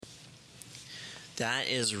That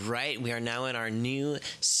is right. We are now in our new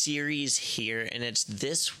series here, and it's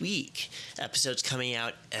this week. Episodes coming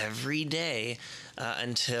out every day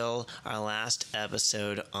until our last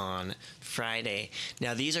episode on Friday.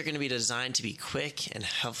 Now, these are going to be designed to be quick and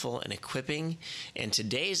helpful and equipping. And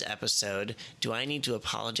today's episode, Do I Need to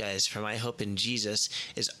Apologize for My Hope in Jesus,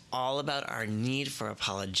 is all about our need for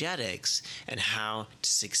apologetics and how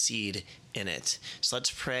to succeed in it. So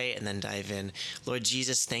let's pray and then dive in. Lord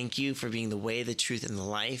Jesus, thank you for being the way, the truth, and the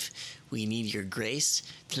life. We need your grace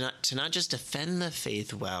to not just defend the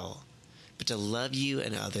faith well, but to love you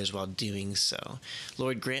and others while doing so.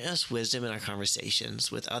 Lord, grant us wisdom in our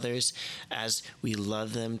conversations with others as we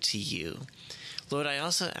love them to you. Lord, I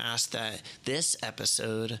also ask that this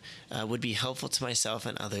episode would be helpful to myself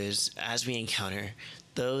and others as we encounter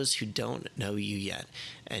those who don't know you yet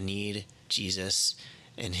and need Jesus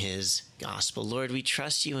and his gospel. Lord, we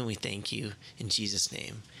trust you and we thank you in Jesus'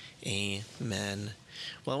 name. Amen.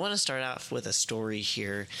 Well, I want to start off with a story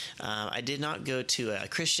here. I did not go to a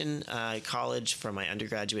Christian college for my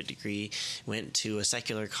undergraduate degree. Went to a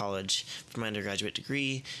secular college for my undergraduate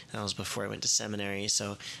degree. That was before I went to seminary.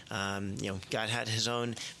 So, God had his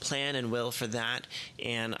own plan and will for that,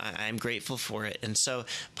 and I'm grateful for it. And so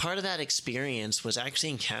part of that experience was actually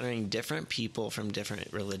encountering different people from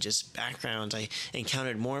different religious backgrounds. I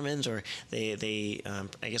encountered Mormons, or I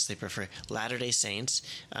guess they prefer Latter-day Saints,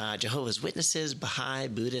 Jehovah's Witnesses, Baha'i,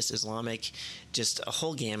 Buddhist, Islamic, just a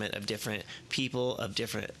whole gamut of different people of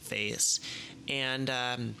different faiths. And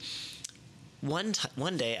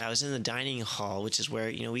one day I was in the dining hall, which is where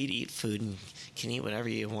we'd eat food and can eat whatever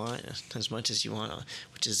you want, as much as you want,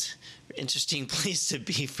 which is an interesting place to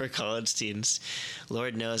be for college students.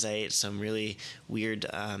 Lord knows I ate some really weird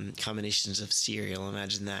combinations of cereal.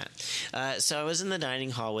 Imagine that. So I was in the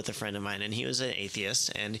dining hall with a friend of mine, and he was an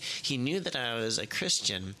atheist, and he knew that I was a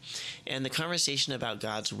Christian, and the conversation about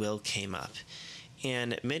God's will came up.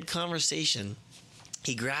 And mid-conversation,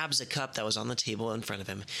 he grabs a cup that was on the table in front of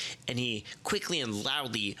him, and he quickly and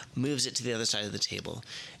loudly moves it to the other side of the table,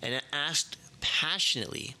 and asked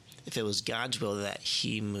passionately if it was God's will that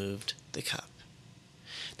he moved the cup.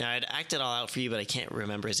 Now, I'd act it all out for you, but I can't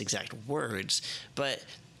remember his exact words, but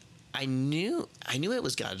I knew it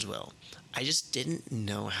was God's will. I just didn't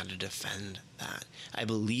know how to defend that. I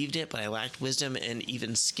believed it, but I lacked wisdom and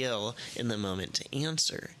even skill in the moment to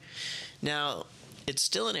answer. Now, it's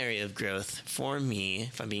still an area of growth for me,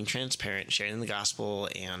 if I'm being transparent, sharing the gospel,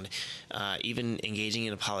 and even engaging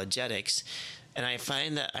in apologetics. And I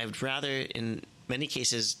find that I would rather, in many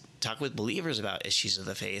cases, talk with believers about issues of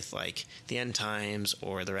the faith, like the end times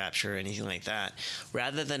or the rapture or anything like that,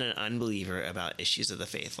 rather than an unbeliever about issues of the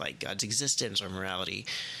faith, like God's existence or morality.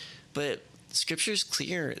 But Scripture is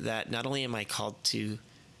clear that not only am I called to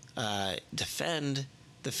defend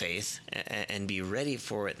the faith and be ready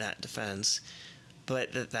for that defense,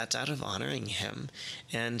 but that's out of honoring him.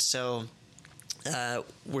 And so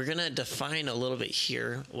we're going to define a little bit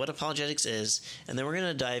here what apologetics is, and then we're going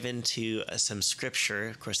to dive into some scripture,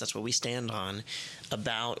 of course that's what we stand on,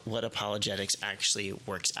 about what apologetics actually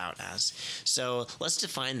works out as. So let's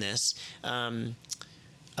define this.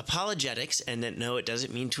 Apologetics, and then no, it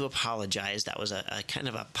doesn't mean to apologize. That was a kind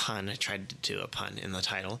of a pun. I tried to do a pun in the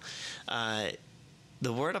title.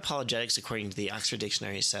 The word apologetics, according to the Oxford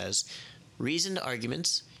Dictionary, says reasoned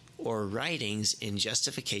arguments or writings in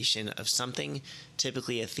justification of something,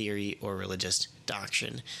 typically a theory or religious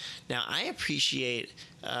doctrine. Now, I appreciate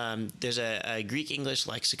there's a Greek-English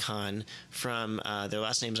lexicon from their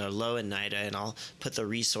last names are Lowe and Nida, and I'll put the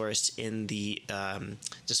resource in the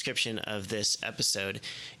description of this episode.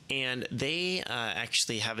 And they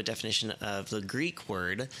actually have a definition of the Greek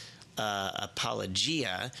word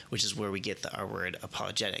apologia, which is where we get our word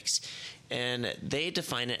apologetics. And they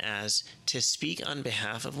define it as to speak on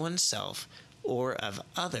behalf of oneself or of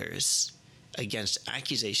others against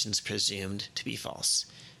accusations presumed to be false.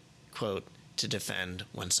 Quote, to defend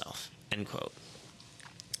oneself, end quote.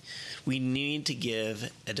 We need to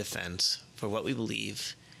give a defense for what we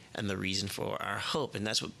believe and the reason for our hope. And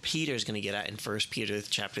that's what Peter is going to get at in 1 Peter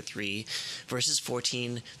chapter 3, verses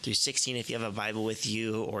 14 through 16. If you have a Bible with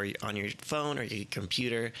you or on your phone or your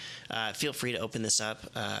computer, feel free to open this up.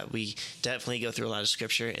 We definitely go through a lot of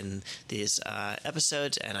scripture in these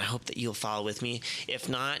episodes, and I hope that you'll follow with me. If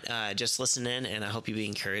not, just listen in, and I hope you'll be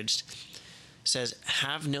encouraged. It says,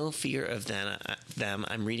 have no fear of them.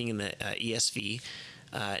 I'm reading in the ESV,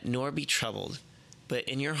 nor be troubled. But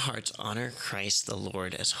in your hearts, honor Christ the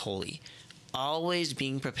Lord as holy, always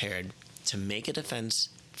being prepared to make a defense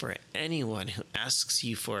for anyone who asks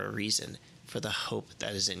you for a reason for the hope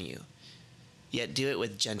that is in you. Yet do it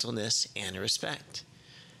with gentleness and respect,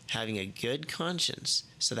 having a good conscience,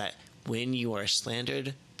 so that when you are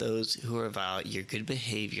slandered, those who revile your good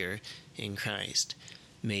behavior in Christ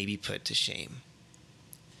may be put to shame.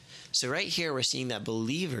 So right here, we're seeing that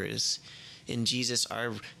believers in Jesus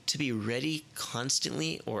are to be ready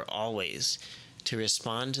constantly or always to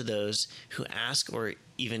respond to those who ask or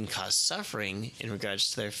even cause suffering in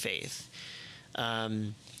regards to their faith.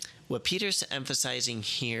 What Peter's emphasizing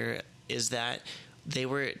here is that they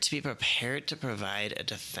were to be prepared to provide a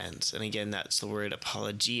defense. And again, that's the word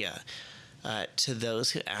apologia, to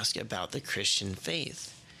those who ask about the Christian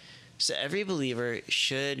faith. So every believer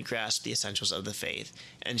should grasp the essentials of the faith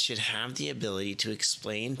and should have the ability to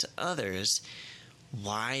explain to others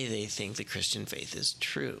why they think the Christian faith is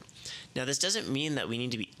true. Now, this doesn't mean that we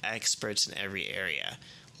need to be experts in every area.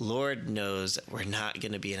 Lord knows that we're not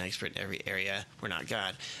going to be an expert in every area. We're not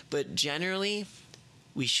God. But generally,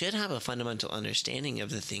 we should have a fundamental understanding of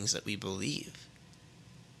the things that we believe.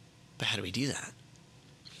 But how do we do that?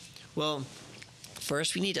 Well,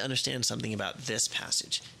 first, we need to understand something about this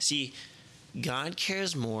passage. See, God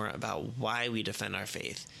cares more about why we defend our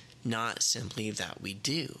faith, not simply that we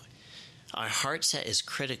do. Our heart set is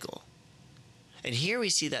critical. And here we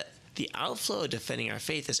see that the outflow of defending our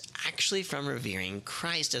faith is actually from revering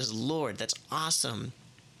Christ as Lord. That's awesome.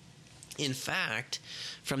 In fact,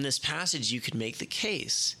 from this passage, you could make the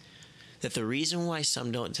case that the reason why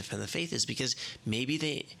some don't defend the faith is because maybe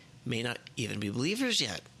they may not even be believers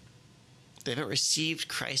yet. They haven't received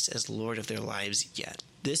Christ as Lord of their lives yet.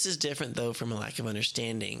 This is different, though, from a lack of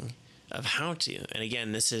understanding of how to. And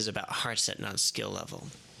again, this is about heart set, not skill level.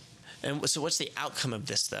 And so what's the outcome of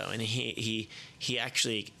this, though? And he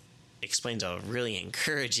actually explains a really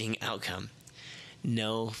encouraging outcome.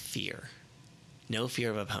 No fear. No fear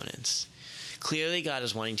of opponents. Clearly, God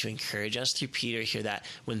is wanting to encourage us through Peter here that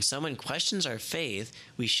when someone questions our faith,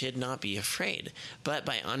 we should not be afraid. But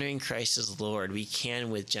by honoring Christ as Lord, we can,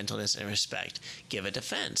 with gentleness and respect, give a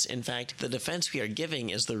defense. In fact, the defense we are giving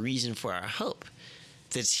is the reason for our hope.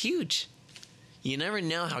 That's huge. You never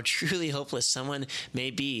know how truly hopeless someone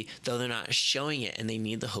may be, though they're not showing it, and they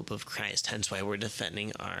need the hope of Christ, hence why we're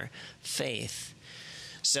defending our faith.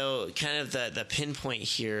 So kind of the pinpoint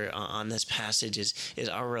here on this passage is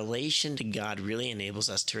our relation to God really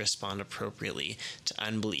enables us to respond appropriately to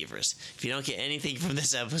unbelievers. If you don't get anything from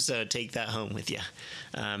this episode, take that home with you.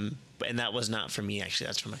 And that was not from me, actually.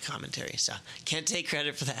 That's from a commentary, so can't take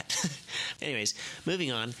credit for that. Anyways,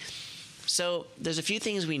 moving on. So there's a few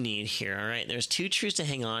things we need here, all right? There's two truths to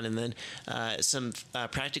hang on, and then some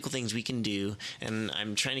practical things we can do, and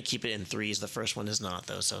I'm trying to keep it in threes. The first one is not,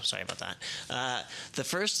 though, so sorry about that. The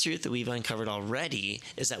first truth that we've uncovered already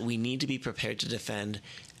is that we need to be prepared to defend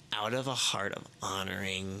out of a heart of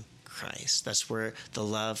honoring Christ. That's where the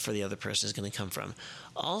love for the other person is going to come from.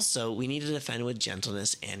 Also, we need to defend with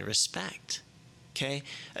gentleness and respect. Okay?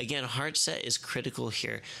 Again, heart set is critical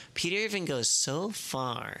here. Peter even goes so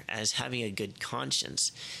far as having a good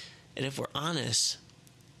conscience. And if we're honest,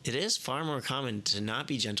 it is far more common to not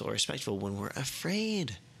be gentle or respectful when we're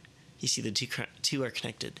afraid. You see, the two are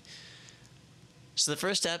connected. So the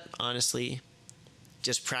first step, honestly,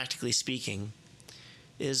 just practically speaking,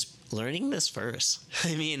 is learning this verse.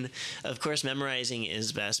 I mean, of course, memorizing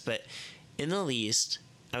is best, but in the least,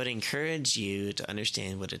 I would encourage you to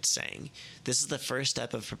understand what it's saying. This is the first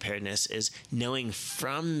step of preparedness, is knowing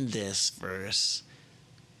from this verse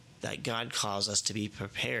that God calls us to be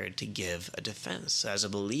prepared to give a defense. So as a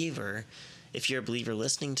believer, if you're a believer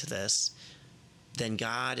listening to this, then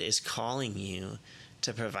God is calling you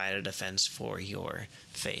to provide a defense for your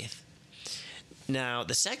faith. Now,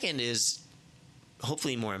 the second is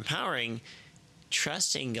hopefully more empowering,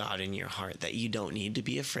 trusting God in your heart that you don't need to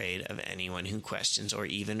be afraid of anyone who questions or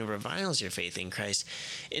even reviles your faith in Christ.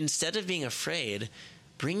 Instead of being afraid,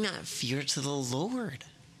 bring that fear to the Lord.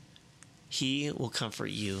 He will comfort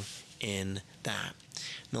you in that.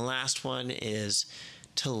 And the last one is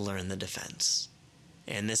to learn the defense.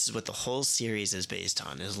 And this is what the whole series is based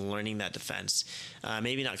on, is learning that defense.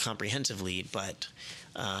 Maybe not comprehensively, but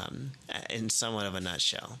in somewhat of a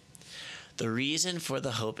nutshell. The reason for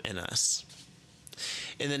the hope in us.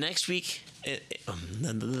 In the next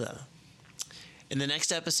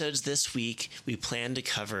episodes this week, we plan to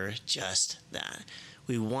cover just that.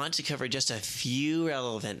 We want to cover just a few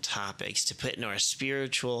relevant topics to put in our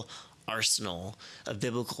spiritual arsenal of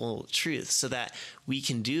biblical truth so that we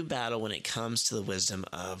can do battle when it comes to the wisdom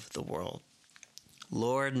of the world.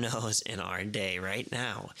 Lord knows in our day right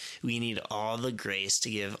now, we need all the grace to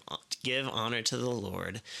give honor to the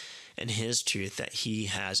Lord and his truth that he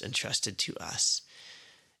has entrusted to us.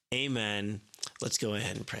 Amen. Let's go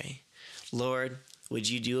ahead and pray. Lord, would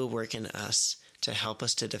you do a work in us to help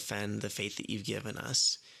us to defend the faith that you've given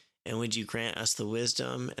us. And would you grant us the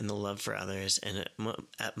wisdom and the love for others, and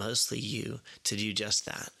at mostly you, to do just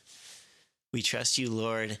that? We trust you,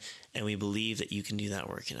 Lord, and we believe that you can do that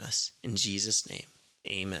work in us. In Jesus' name,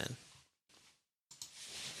 amen.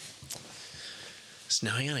 So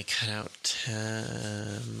now I gotta cut out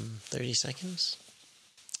 30 seconds.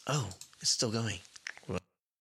 Oh, it's still going.